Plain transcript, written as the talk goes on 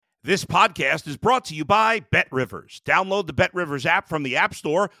This podcast is brought to you by BetRivers. Download the BetRivers app from the App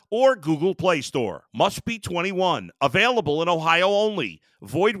Store or Google Play Store. Must be 21. Available in Ohio only.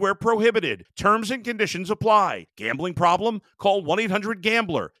 Void where prohibited. Terms and conditions apply. Gambling problem? Call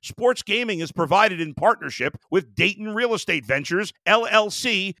 1-800-GAMBLER. Sports gaming is provided in partnership with Dayton Real Estate Ventures,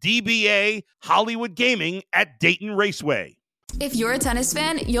 LLC, DBA, Hollywood Gaming at Dayton Raceway. If you're a tennis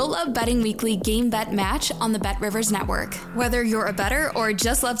fan, you'll love Betting Weekly Game Bet Match on the BetRivers Network. Whether you're a bettor or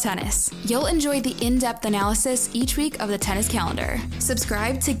just love tennis, you'll enjoy the in-depth analysis each week of the tennis calendar.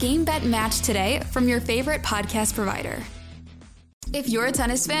 Subscribe to Game Bet Match today from your favorite podcast provider. If you're a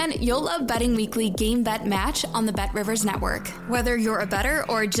tennis fan, you'll love Betting Weekly Game Bet Match on the BetRivers Network. Whether you're a bettor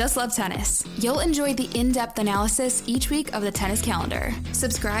or just love tennis, you'll enjoy the in-depth analysis each week of the tennis calendar.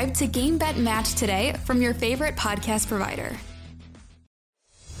 Subscribe to Game Bet Match today from your favorite podcast provider.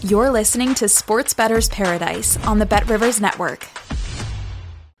 You're listening to Sports Bettor's Paradise on the BetRivers Network.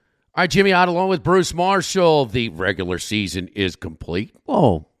 All right, Jimmy Ott along with Bruce Marshall. The regular season is complete.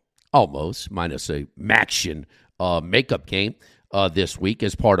 Well, almost, minus a Maction makeup game this week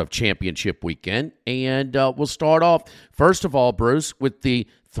as part of championship weekend. And we'll start off, first of all, Bruce, with the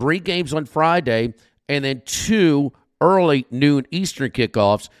 3 games on Friday and then 2 early noon Eastern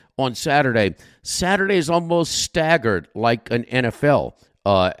kickoffs on Saturday. Saturday is almost staggered like an NFL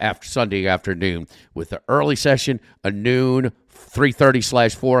after Sunday afternoon with the early session, a noon,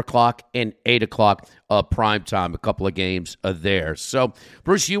 3:30/4 o'clock, and 8 o'clock prime time. A couple of games there. So,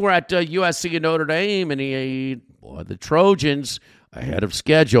 Bruce, you were at USC and Notre Dame, and the Trojans ahead of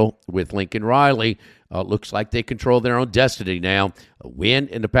schedule with Lincoln Riley. Looks like they control their own destiny now. A win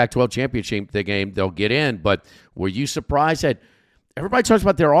in the Pac-12 championship game, they'll get in. But were you surprised that everybody talks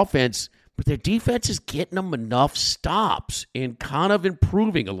about their offense, but their defense is getting them enough stops and kind of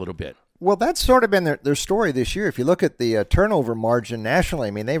improving a little bit? Well, that's sort of been their story this year. If you look at the turnover margin nationally,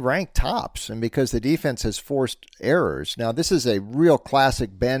 I mean, they rank tops, and because the defense has forced errors. Now, this is a real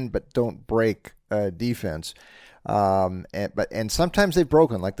classic bend but don't break defense. And sometimes they've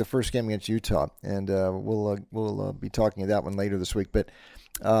broken, like the first game against Utah, and we'll be talking about that one later this week. But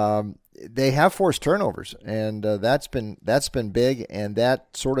they have forced turnovers, and that's been big, and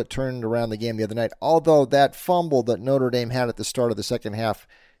that sort of turned around the game the other night. Although that fumble that Notre Dame had at the start of the second half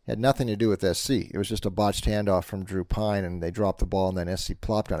had nothing to do with SC. It was just a botched handoff from Drew Pine, and they dropped the ball, and then SC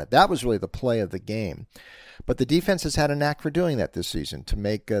plopped on it. That was really the play of the game. But the defense has had a knack for doing that this season to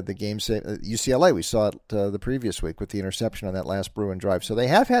make the game safe. UCLA, we saw it the previous week with the interception on that last Bruin drive. So they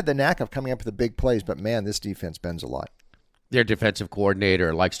have had the knack of coming up with the big plays, but, man, this defense bends a lot. Their defensive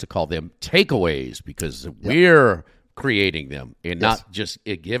coordinator likes to call them takeaways because we're creating them and not just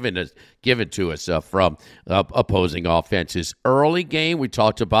given to us from opposing offenses. Early game, we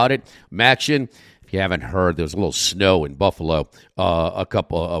talked about it. Maction, if you haven't heard, there was a little snow in Buffalo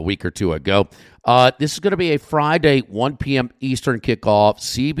a week or two ago. This is going to be a Friday, 1 p.m. Eastern kickoff,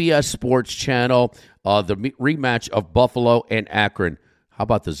 CBS Sports Channel, the rematch of Buffalo and Akron. How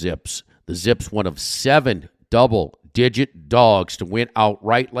about the Zips? The Zips, one of 7 double-digit dogs to win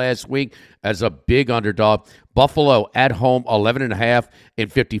outright last week as a big underdog. Buffalo at home, 11.5 and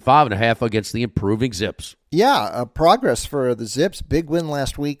 55.5 against the improving Zips. Yeah, progress for the Zips. Big win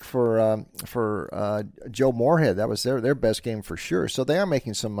last week for Joe Moorhead. That was their best game for sure. So they are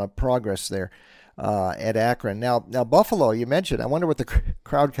making some progress there at Akron. Now Buffalo, you mentioned. I wonder what the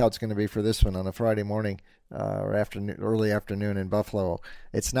crowd count's going to be for this one on a Friday morning or early afternoon in Buffalo.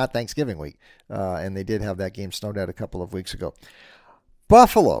 It's not Thanksgiving week, and they did have that game snowed out a couple of weeks ago.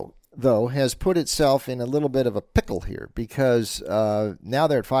 Buffalo, though, has put itself in a little bit of a pickle here because now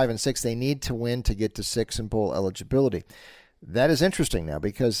they're at 5-6. They need to win to get to 6 in bowl eligibility. That is interesting now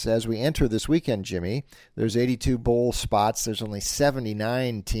because as we enter this weekend, Jimmy, there's 82 bowl spots. There's only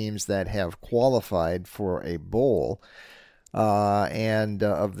 79 teams that have qualified for a bowl. And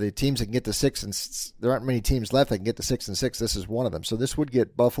of the teams that can get to 6 there aren't many teams left that can get to 6-6. This is one of them. So this would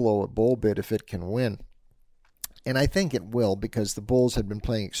get Buffalo a bowl bid if it can win. And I think it will because the Bulls had been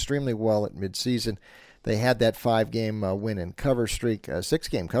playing extremely well at midseason. They had that 5-game win and cover streak,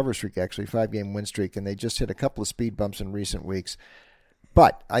 6-game cover streak actually, 5-game win streak, and they just hit a couple of speed bumps in recent weeks.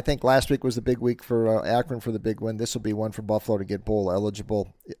 But I think last week was the big week for Akron for the big win. This will be one for Buffalo to get bowl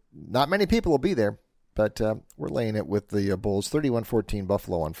eligible. Not many people will be there, but we're laying it with the Bulls. 31-14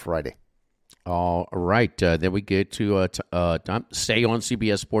 Buffalo on Friday. All right. Then we get to stay on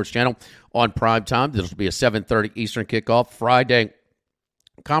CBS Sports Channel on prime time. This will be a 7:30 Eastern kickoff Friday.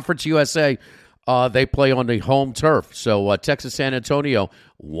 Conference USA, they play on the home turf. So Texas San Antonio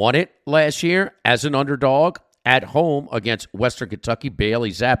won it last year as an underdog at home against Western Kentucky.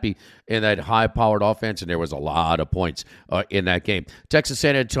 Bailey Zappi in that high-powered offense, and there was a lot of points in that game. Texas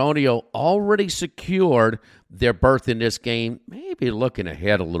San Antonio already secured their berth in this game, maybe looking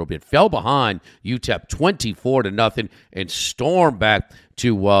ahead a little bit. Fell behind UTEP 24-0 and stormed back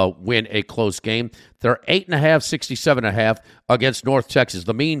to win a close game. They're 8.5, 67.5 against North Texas.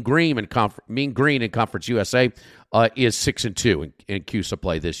 The Mean Green in Conference USA is 6-2 in CUSA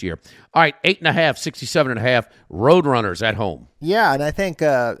play this year. All right, 8.5, 67.5 Roadrunners at home. Yeah, and I think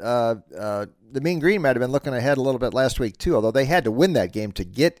the Mean Green might have been looking ahead a little bit last week too, although they had to win that game to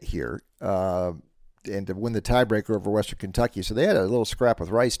get here. And to win the tiebreaker over Western Kentucky. So they had a little scrap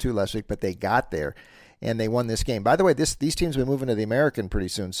with Rice, too, last week, but they got there, and they won this game. By the way, these teams will be moving to the American pretty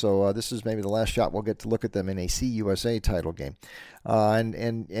soon, so this is maybe the last shot we'll get to look at them in a CUSA title game. And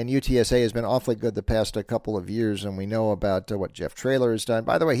UTSA has been awfully good the past couple of years, and we know about what Jeff Traylor has done.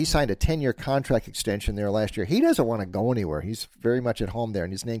 By the way, he signed a 10-year contract extension there last year. He doesn't want to go anywhere. He's very much at home there,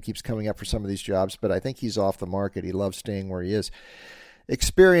 and his name keeps coming up for some of these jobs, but I think he's off the market. He loves staying where he is.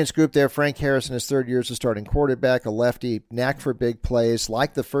 Experienced group there. Frank Harris in his third year as a starting quarterback, a lefty, knack for big plays,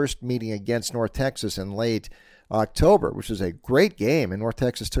 like the first meeting against North Texas in late October, which was a great game, and North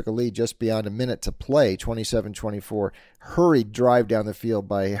Texas took a lead just beyond a minute to play, 27-24. Hurried drive down the field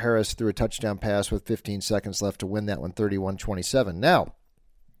by Harris through a touchdown pass with 15 seconds left to win that one, 31-27. Now,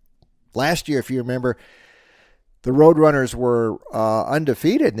 last year, if you remember, the Roadrunners were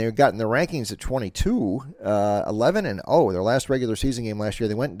undefeated, and they had gotten the rankings at 22, 11-0. Their last regular season game last year,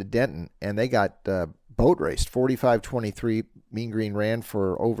 they went into Denton, and they got boat raced, 45-23. Mean Green ran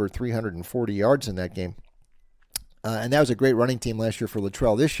for over 340 yards in that game. And that was a great running team last year for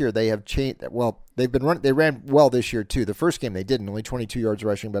Luttrell. This year, they have changed. Well, they ran well this year, too. The first game, they didn't, only 22 yards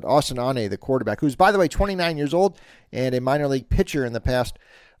rushing. But Austin Ane, the quarterback, who's, by the way, 29 years old and a minor league pitcher in the past,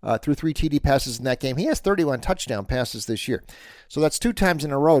 threw 3 TD passes in that game. He has 31 touchdown passes this year. So that's 2 times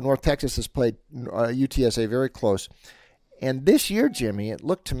in a row. North Texas has played UTSA very close. And this year, Jimmy, it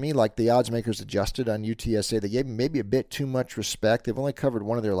looked to me like the odds makers adjusted on UTSA. They gave them maybe a bit too much respect. They've only covered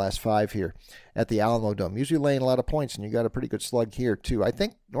one of their last 5 here at the Alamo Dome. Usually laying a lot of points, and you got a pretty good slug here, too. I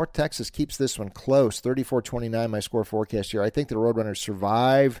think North Texas keeps this one close, 34-29, my score forecast here. I think the Roadrunners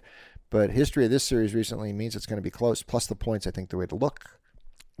survive, but history of this series recently means it's going to be close, plus the points, I think, the way to look.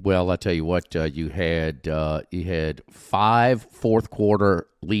 Well, I'll tell you what, you had 5 fourth-quarter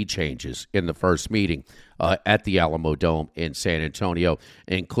lead changes in the first meeting at the Alamo Dome in San Antonio,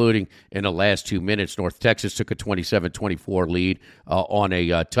 including in the last 2 minutes, North Texas took a 27-24 lead on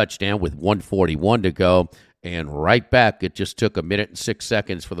a touchdown with 1:41 to go. And right back, it just took 1 minute and 6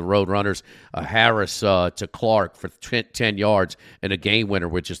 seconds for the Roadrunners. Harris to Clark for 10 yards and a game winner,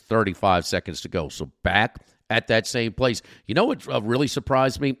 which is 35 seconds to go. So back at that same place. You know what really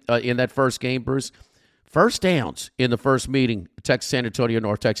surprised me in that first game, Bruce? First downs in the first meeting, Texas San Antonio,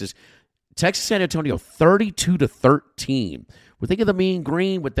 North Texas. Texas San Antonio 32-13. We're thinking of the Mean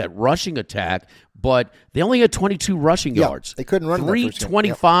Green with that rushing attack, but they only had 22 rushing yards. They couldn't run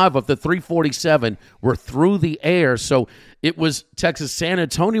 325 of the 347 were through the air. So it was Texas San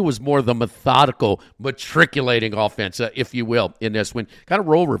Antonio was more the methodical, matriculating offense, if you will, in this one. Kind of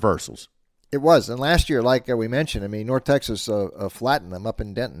role reversals. It was. And last year, like we mentioned, I mean, North Texas flattened them up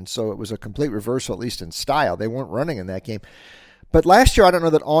in Denton, so it was a complete reversal, at least in style. They weren't running in that game. But last year, I don't know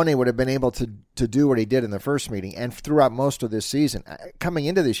that Ane would have been able to do what he did in the first meeting and throughout most of this season. Coming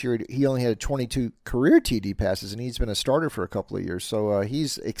into this year, he only had 22 career TD passes, and he's been a starter for a couple of years. So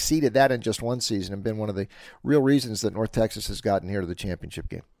he's exceeded that in just one season and been one of the real reasons that North Texas has gotten here to the championship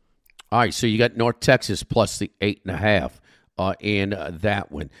game. All right, so you got North Texas plus the 8.5. In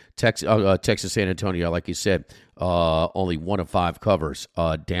that one. Texas San Antonio, like you said, only 1 of 5 covers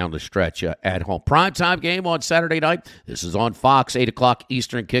down the stretch at home. Primetime game on Saturday night. This is on Fox, 8 o'clock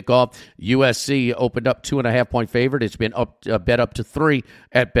Eastern kickoff. USC opened up 2.5-point favorite. It's been bet up to 3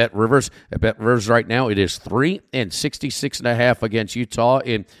 at Bet Rivers. At Bet Rivers right now, it is 3 and 66.5 against Utah.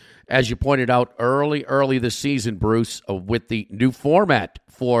 And as you pointed out early this season, Bruce, with the new format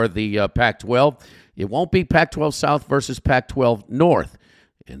for the Pac-12, it won't be Pac-12 South versus Pac-12 North.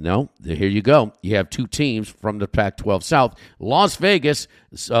 And no, here you go. You have 2 teams from the Pac-12 South. Las Vegas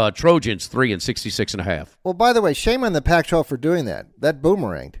Trojans 3 and 66.5. Well, by the way, shame on the Pac-12 for doing that. That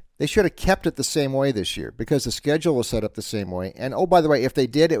boomeranged. They should have kept it the same way this year because the schedule was set up the same way. And, oh, by the way, if they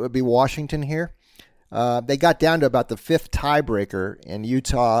did, it would be Washington here. They got down to about the 5th tiebreaker in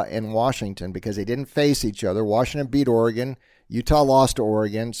Utah and Washington because they didn't face each other. Washington beat Oregon. Utah lost to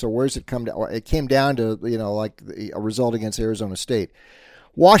Oregon, so where's it come down? It came down to, like a result against Arizona State.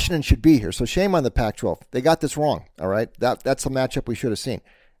 Washington should be here, so shame on the Pac-12. They got this wrong, all right? That's the matchup we should have seen.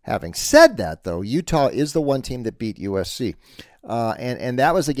 Having said that, though, Utah is the one team that beat USC. And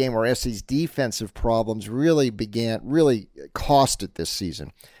that was a game where SC's defensive problems really cost it this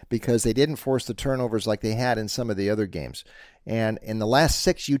season because they didn't force the turnovers like they had in some of the other games. And in the last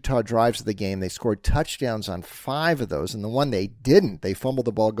 6 Utah drives of the game, they scored touchdowns on 5 of those. And the one they didn't, they fumbled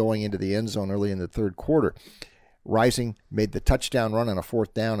the ball going into the end zone early in the third quarter. Rising made the touchdown run on a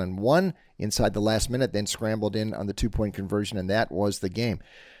 4th down and 1 inside the last minute, then scrambled in on the 2-point conversion, and that was the game.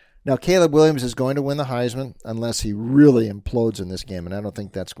 Now, Caleb Williams is going to win the Heisman unless he really implodes in this game, and I don't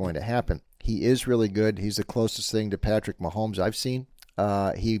think that's going to happen. He is really good. He's the closest thing to Patrick Mahomes I've seen.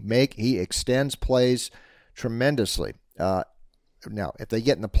 He extends plays tremendously. Now, if they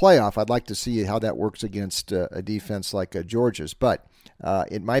get in the playoff, I'd like to see how that works against a defense like Georgia's, but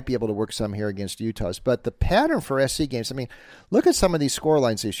it might be able to work some here against Utah's. But the pattern for SC games, I mean, look at some of these score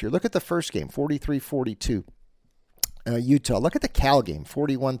lines this year. Look at the first game, 43-42. Utah. Look at the Cal game,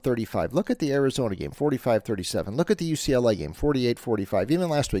 41-35. Look at the Arizona game, 45-37. Look at the UCLA game, 48-45. Even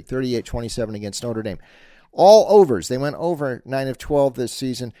last week, 38-27 against Notre Dame. All overs. They went over 9 of 12 this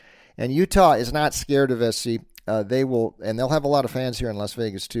season. And Utah is not scared of SC. They'll have a lot of fans here in Las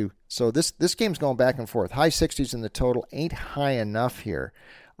Vegas too. So this game's going back and forth. High 60s in the total ain't high enough here.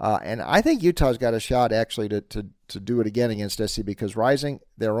 And I think Utah's got a shot actually to do it again against SC because Rising,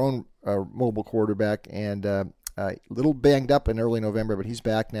 their own mobile quarterback, and a little banged up in early November, but he's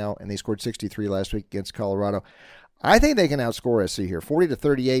back now, and they scored 63 last week against Colorado. I think they can outscore SC here.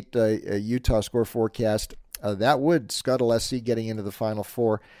 40-38 Utah score forecast. That would scuttle SC getting into the Final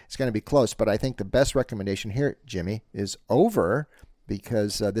Four. It's going to be close, but I think the best recommendation here, Jimmy, is over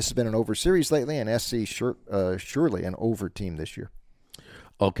because this has been an over series lately, and SC surely an over team this year.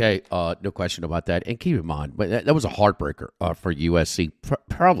 Okay, no question about that. And keep in mind, but that was a heartbreaker for USC.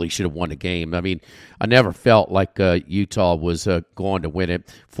 Probably should have won the game. I mean, I never felt like Utah was going to win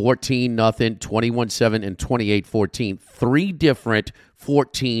it. 14-0, 21-7, and 28-14. 3 different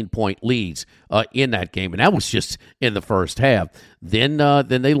 14-point leads in that game, and that was just in the first half. Then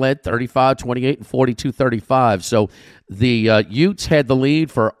they led 35-28 and 42-35. So the Utes had the lead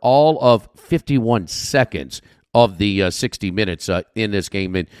for all of 51 seconds of the 60 minutes in this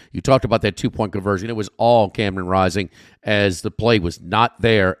game. And you talked about that 2-point conversion. It was all Cameron Rising as the play was not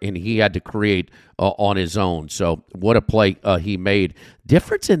there, and he had to create on his own. So what a play he made.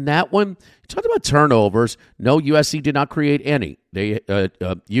 Difference in that one, you talked about turnovers. No, USC did not create any.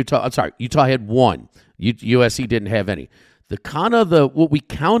 Utah had 1. USC didn't have any. What we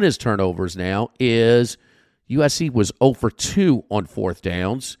count as turnovers now is USC was 0 for 2 on 4th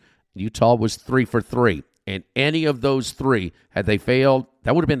downs. Utah was 3 for 3. And any of those 3, had they failed,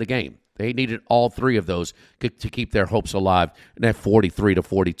 that would have been the game. They needed all 3 of those to keep their hopes alive in that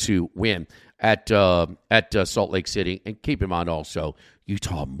 43-42 win at Salt Lake City. And keep in mind also,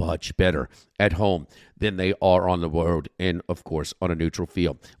 Utah much better at home than they are on the road and, of course, on a neutral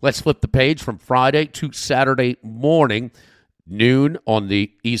field. Let's flip the page from Friday to Saturday morning, noon on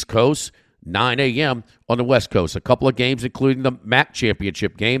the East Coast, 9 a.m. on the West Coast. A couple of games, including the MAC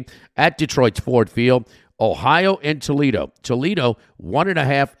championship game at Detroit's Ford Field. Ohio and Toledo. Toledo,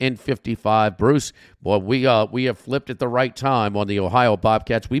 1.5 in 55. Bruce, boy, we have flipped at the right time on the Ohio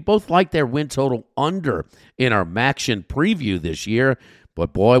Bobcats. We both like their win total under in our MACtion preview this year.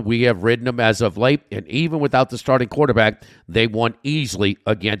 But, boy, we have ridden them as of late. And even without the starting quarterback, they won easily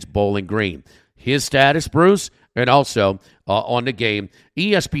against Bowling Green. His status, Bruce, and also on the game,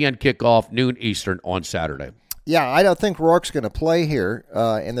 ESPN kickoff, noon Eastern on Saturday. Yeah, I don't think Rourke's going to play here.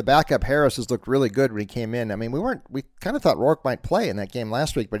 And the backup Harris has looked really good when he came in. I mean, we kind of thought Rourke might play in that game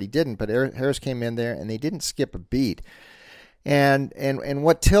last week, but he didn't. But Harris came in there, and they didn't skip a beat. And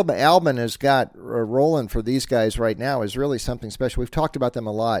what Tilba Albin has got rolling for these guys right now is really something special. We've talked about them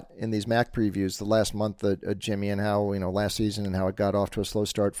a lot in these MAC previews the last month, Jimmy, and how, last season and how it got off to a slow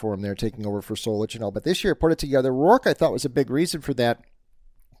start for him there, taking over for Solich and all. But this year, put it together. Rourke, I thought, was a big reason for that.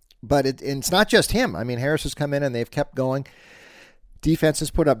 But it's not just him. I mean, Harris has come in and they've kept going. Defense has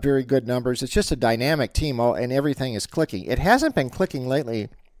put up very good numbers. It's just a dynamic team, and everything is clicking. It hasn't been clicking lately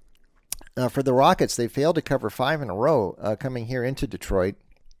for the Rockets. They failed to cover 5 in a row coming here into Detroit.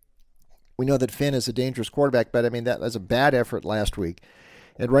 We know that Finn is a dangerous quarterback, but I mean, that was a bad effort last week.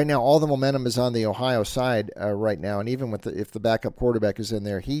 And right now, all the momentum is on the Ohio side right now. And even if the backup quarterback is in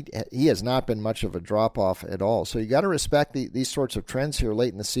there, he has not been much of a drop-off at all. So you got to respect these sorts of trends here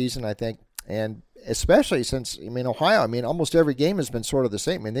late in the season, I think. And especially since, Ohio, almost every game has been sort of the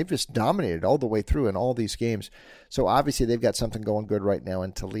same. They've just dominated all the way through in all these games. So obviously they've got something going good right now,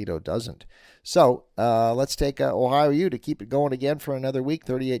 and Toledo doesn't. So let's take Ohio U to keep it going again for another week,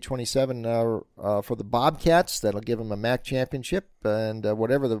 38-27 for the Bobcats. That'll give them a MAC championship, and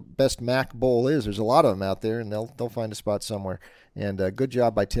whatever the best MAC bowl is, there's a lot of them out there, and they'll find a spot somewhere. And good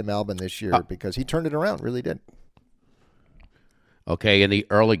job by Tim Albin this year because he turned it around, really did. Okay, in the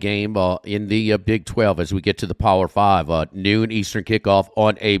early game in the Big 12, as we get to the Power 5, noon Eastern kickoff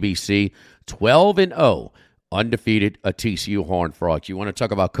on ABC, 12-0, undefeated TCU Horned Frogs. You want to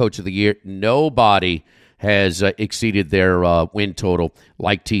talk about Coach of the Year? Nobody has exceeded their win total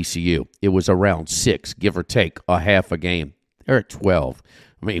like TCU. It was around 6, give or take, a half a game. They're at 12.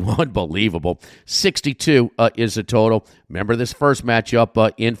 Unbelievable. 62 is the total. Remember this first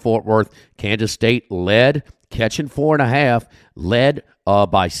matchup in Fort Worth. Kansas State led, catching 4.5, led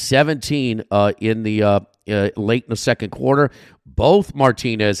by 17 in the late in the second quarter. Both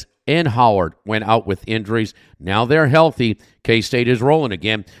Martinez and Howard went out with injuries. Now they're healthy. K-State is rolling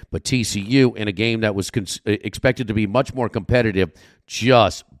again, but TCU, in a game that was expected to be much more competitive,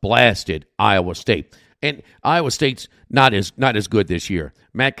 just blasted Iowa State. And Iowa State's not as good this year.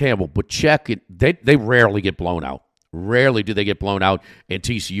 Matt Campbell, but check it. They rarely get blown out. Rarely do they get blown out, and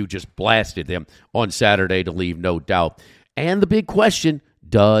TCU just blasted them on Saturday to leave no doubt. And the big question,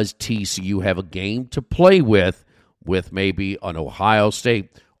 does TCU have a game to play with maybe an Ohio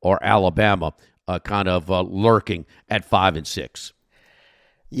State or Alabama kind of lurking at 5 and 6?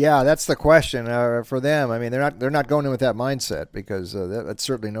 Yeah, that's the question for them. They're not going in with that mindset because that's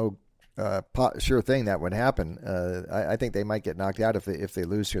certainly no sure thing that would happen. I think they might get knocked out if they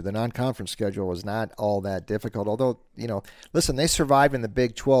lose here. The non-conference schedule was not all that difficult, although, listen, they survived in the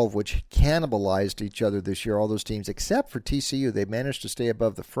Big 12, which cannibalized each other this year, all those teams, except for TCU. They managed to stay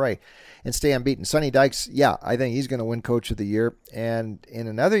above the fray and stay unbeaten. Sonny Dykes, I think he's going to win Coach of the Year. And in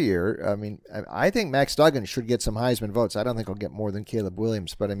another year, I think Max Duggan should get some Heisman votes. I don't think he'll get more than Caleb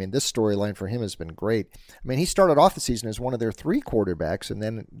Williams, but, this storyline for him has been great. He started off the season as one of their 3 quarterbacks, and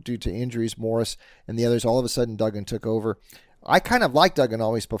then due to injuries, Morris and the others, all of a sudden Duggan took over. I kind of liked Duggan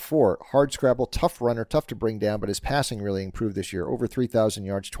always before. Hard scrabble, tough runner, tough to bring down, but his passing really improved this year. Over 3,000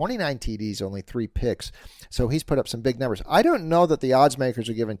 yards, 29 TDs, only 3 picks. So he's put up some big numbers. I don't know that the odds makers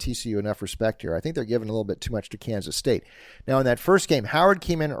are giving TCU enough respect here. I think they're giving a little bit too much to Kansas State. Now, in that first game, Howard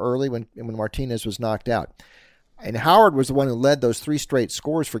came in early when Martinez was knocked out. And Howard was the one who led those 3 straight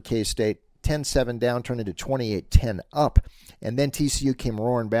scores for K-State. 10-7 down, turned into 28-10 up. And then TCU came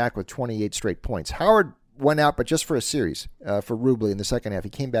roaring back with 28 straight points. Howard went out, but just for a series for Rubley in the second half. He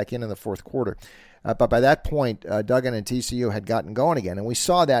came back in the fourth quarter. But by that point, Duggan and TCU had gotten going again. And we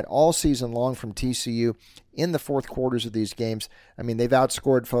saw that all season long from TCU in the fourth quarters of these games. They've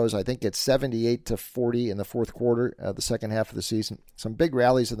outscored foes. I think it's 78-40 in the fourth quarter, the second half of the season. Some big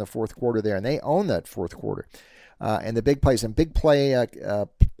rallies in the fourth quarter there, and they own that fourth quarter. And the big plays and big play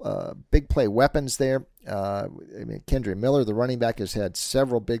weapons there. Kendra Miller, the running back, has had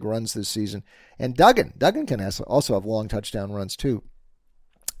several big runs this season. And Duggan can also have long touchdown runs too.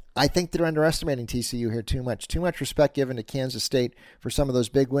 I think they're underestimating TCU here too much. Too much respect given to Kansas State for some of those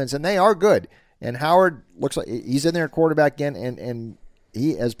big wins, and they are good. And Howard looks like he's in there at quarterback again, and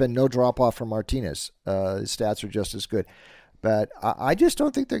he has been no drop-off from Martinez. His stats are just as good. But I just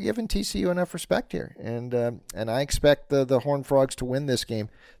don't think they're giving TCU enough respect here. And I expect the Horned Frogs to win this game.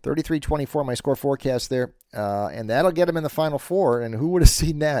 33-24, my score forecast there. And that'll get them in the Final Four. And who would have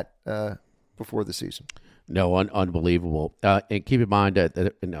seen that before the season? No, unbelievable. And keep in mind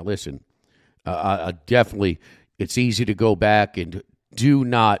that now listen, definitely it's easy to go back and do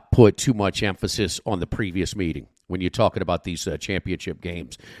not put too much emphasis on the previous meeting when you're talking about these championship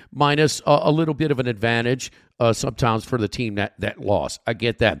games, minus a little bit of an advantage sometimes for the team that lost. I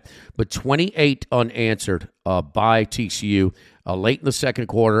get that. But 28 unanswered by TCU late in the second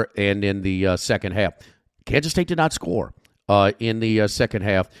quarter and in the second half. Kansas State did not score in the second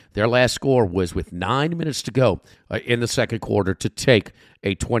half. Their last score was with 9 minutes to go in the second quarter to take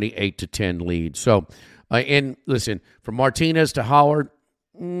a 28-10 lead. So, and listen, from Martinez to Howard,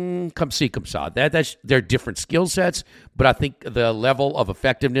 come see, come saw. That's they're different skill sets, but I think the level of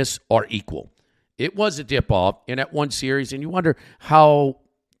effectiveness are equal. It was a dip off in that one series, and you wonder how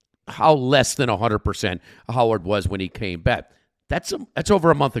less than 100% Howard was when he came back. That's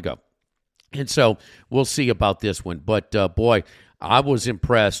over a month ago, and so we'll see about this one. But boy, I was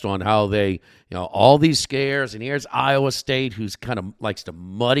impressed on how they, all these scares, and here's Iowa State, who's kind of likes to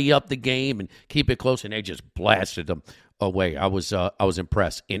muddy up the game and keep it close, and they just blasted them away. I was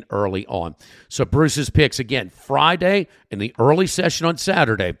impressed in early on. So Bruce's picks again Friday in the early session on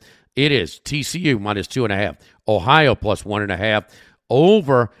Saturday. It is TCU minus 2.5. Ohio plus 1.5.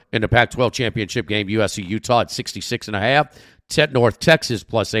 Over in the Pac-12 championship game, USC Utah at 66.5. North Texas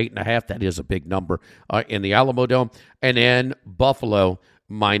plus 8.5. That is a big number in the Alamo Dome. And then Buffalo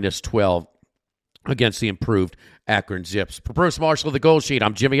minus 12 against the improved Akron Zips. For Bruce Marshall of the Gold Sheet,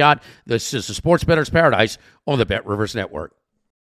 I'm Jimmy Ott. This is the Sports Bettor's Paradise on the Bet Rivers Network.